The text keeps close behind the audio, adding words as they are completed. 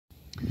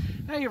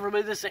Hey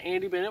everybody, this is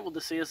Andy Bennett with the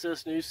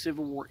CSS News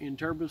Civil War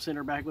Interpretive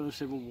Center, back with a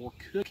Civil War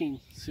cooking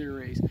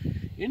series.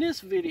 In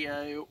this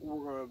video,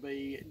 we're going to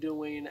be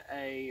doing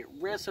a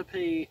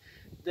recipe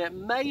that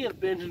may have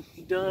been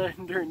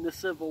done during the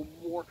Civil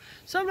War.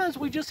 Sometimes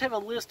we just have a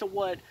list of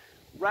what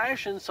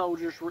ration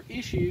soldiers were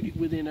issued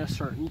within a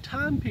certain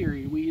time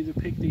period. We either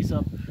pick these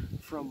up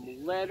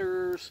from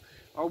letters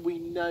or we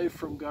know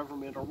from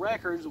governmental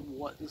records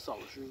what the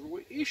soldiers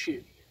were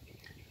issued.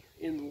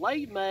 In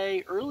late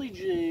May, early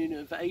June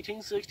of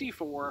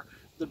 1864,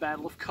 the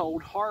Battle of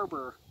Cold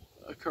Harbor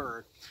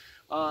occurred.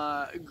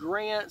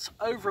 Grant's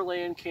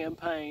overland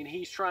campaign,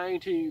 he's trying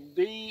to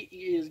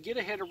get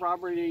ahead of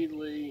Robert E.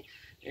 Lee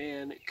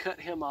and cut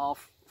him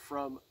off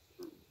from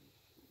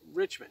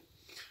Richmond.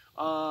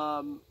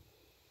 Cold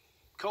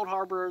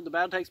Harbor, the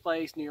battle takes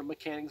place near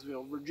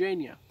Mechanicsville,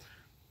 Virginia.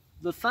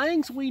 The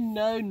things we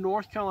know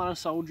North Carolina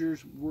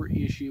soldiers were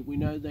issued, we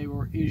know they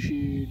were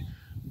issued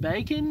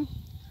bacon,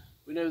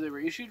 we know they were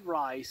issued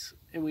rice,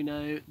 and we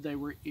know they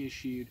were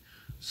issued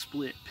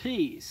split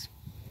peas.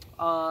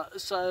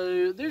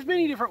 So there's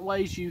many different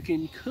ways you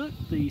can cook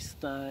these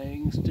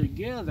things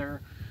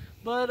together,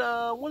 but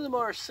one of the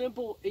more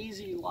simple,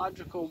 easy,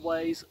 logical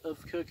ways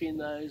of cooking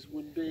those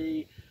would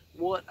be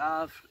what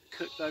I've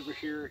cooked over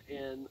here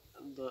in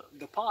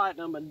the pot.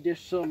 And I'm gonna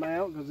dish some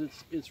out because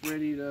it's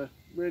ready to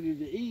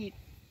eat,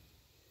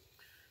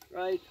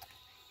 right?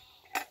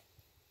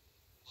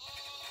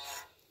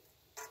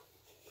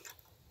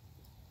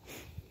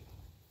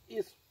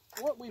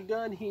 What we've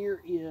done here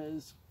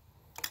is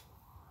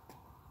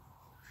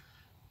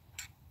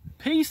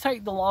peas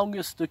take the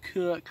longest to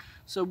cook,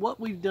 so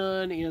what we've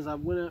done is I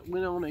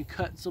went on and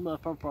cut some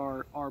up of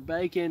our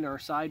bacon, our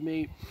side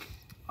meat,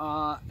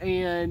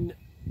 and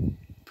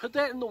put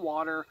that in the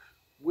water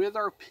with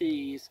our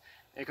peas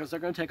because they're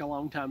going to take a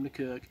long time to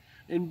cook,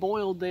 and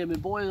boiled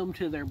them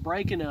till they're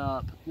breaking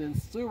up, then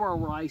threw our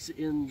rice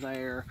in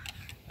there,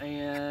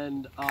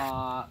 and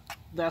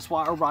that's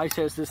why our rice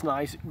has this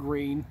nice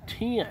green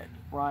tint,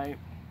 right?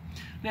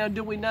 Now,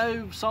 do we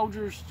know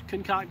soldiers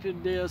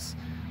concocted this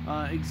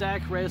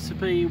exact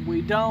recipe?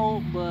 We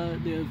don't, but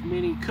as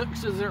many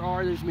cooks as there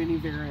are, there's many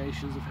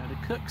variations of how to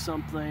cook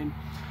something.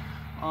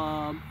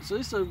 So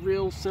this is a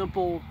real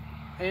simple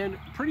and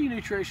pretty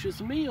nutritious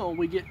meal.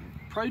 We get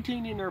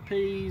protein in our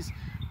peas,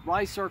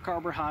 rice our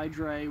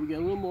carbohydrate, we get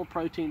a little more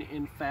protein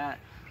and fat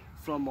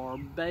from our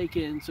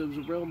bacon, so it was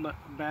a real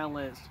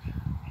balanced,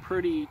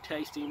 pretty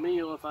tasty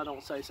meal, if I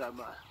don't say so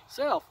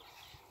myself.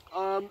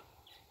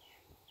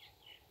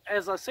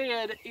 As I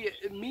said,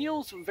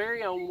 meals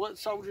vary on what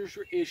soldiers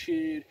were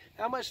issued,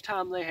 how much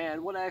time they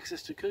had, what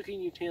access to cooking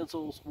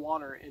utensils,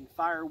 water, and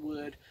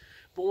firewood.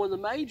 But one of the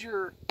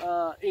major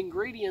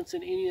ingredients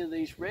in any of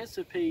these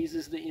recipes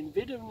is the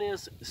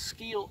inventiveness,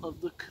 skill of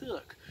the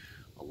cook.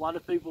 A lot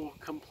of people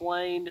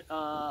complained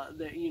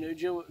that, you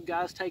know,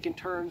 guys taking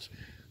turns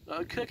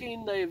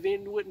cooking,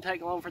 it wouldn't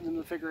take long for them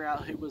to figure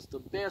out who was the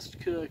best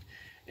cook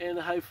and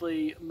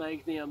hopefully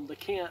make them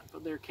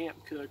their camp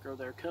cook or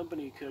their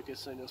company cook as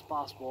soon as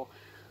possible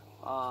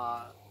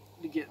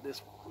to get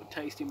this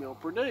tasty meal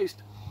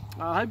produced.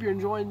 I hope you're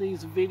enjoying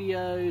these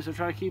videos. I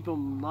try to keep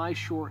them nice,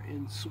 short,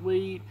 and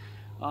sweet.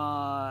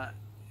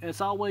 As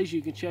always,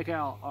 you can check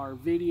out our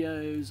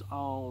videos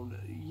on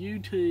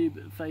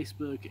YouTube,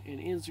 Facebook, and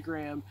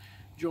Instagram.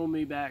 Join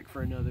me back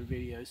for another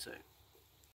video soon.